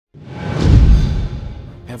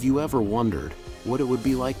Have you ever wondered what it would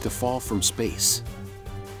be like to fall from space?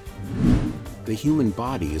 The human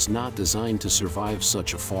body is not designed to survive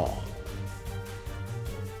such a fall.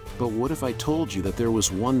 But what if I told you that there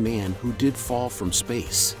was one man who did fall from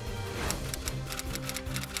space?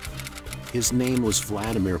 His name was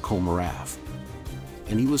Vladimir Komarov,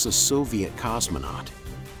 and he was a Soviet cosmonaut.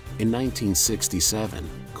 In 1967,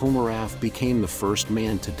 Komarov became the first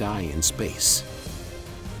man to die in space.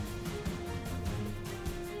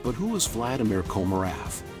 But who was Vladimir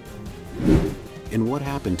Komarov? And what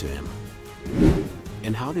happened to him?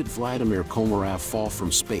 And how did Vladimir Komarov fall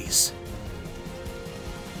from space?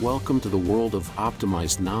 Welcome to the world of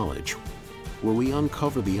optimized knowledge, where we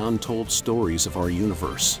uncover the untold stories of our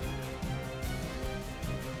universe.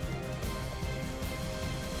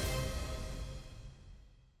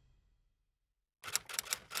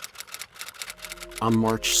 On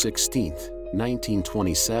March 16,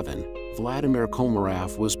 1927, Vladimir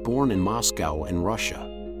Komarov was born in Moscow in Russia.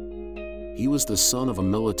 He was the son of a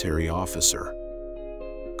military officer.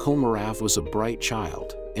 Komarov was a bright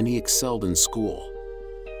child, and he excelled in school.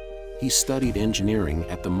 He studied engineering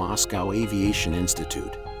at the Moscow Aviation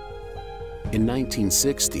Institute. In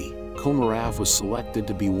 1960, Komarov was selected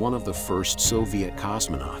to be one of the first Soviet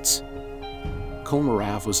cosmonauts.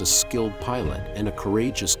 Komarov was a skilled pilot and a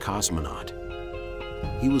courageous cosmonaut.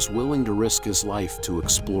 He was willing to risk his life to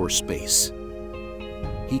explore space.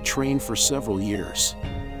 He trained for several years.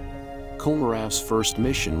 Komarov's first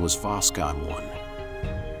mission was Voskhod 1.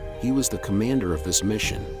 He was the commander of this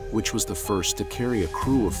mission, which was the first to carry a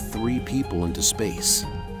crew of 3 people into space.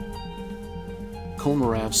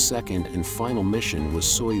 Komarov's second and final mission was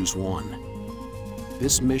Soyuz 1.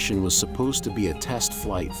 This mission was supposed to be a test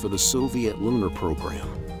flight for the Soviet lunar program.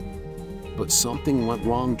 But something went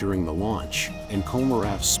wrong during the launch, and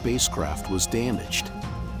Komarov's spacecraft was damaged.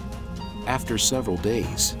 After several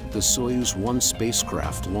days, the Soyuz 1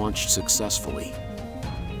 spacecraft launched successfully.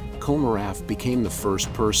 Komarov became the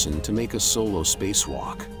first person to make a solo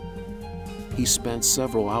spacewalk. He spent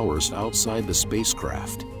several hours outside the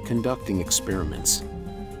spacecraft, conducting experiments.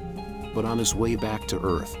 But on his way back to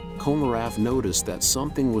Earth, Komarov noticed that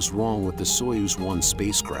something was wrong with the Soyuz 1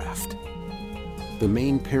 spacecraft. The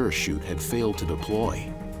main parachute had failed to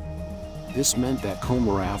deploy. This meant that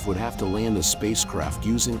Komarov would have to land the spacecraft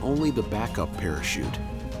using only the backup parachute.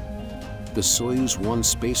 The Soyuz 1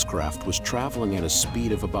 spacecraft was traveling at a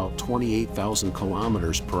speed of about 28,000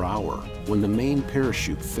 kilometers per hour when the main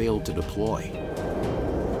parachute failed to deploy.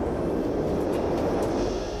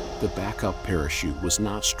 The backup parachute was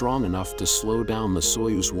not strong enough to slow down the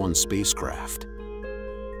Soyuz 1 spacecraft.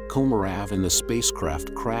 Komarov and the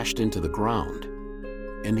spacecraft crashed into the ground,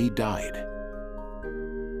 and he died.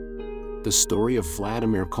 The story of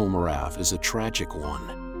Vladimir Komarov is a tragic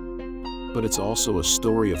one, but it's also a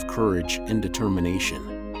story of courage and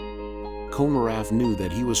determination. Komarov knew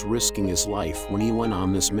that he was risking his life when he went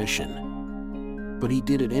on this mission, but he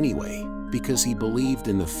did it anyway because he believed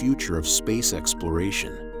in the future of space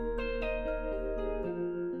exploration.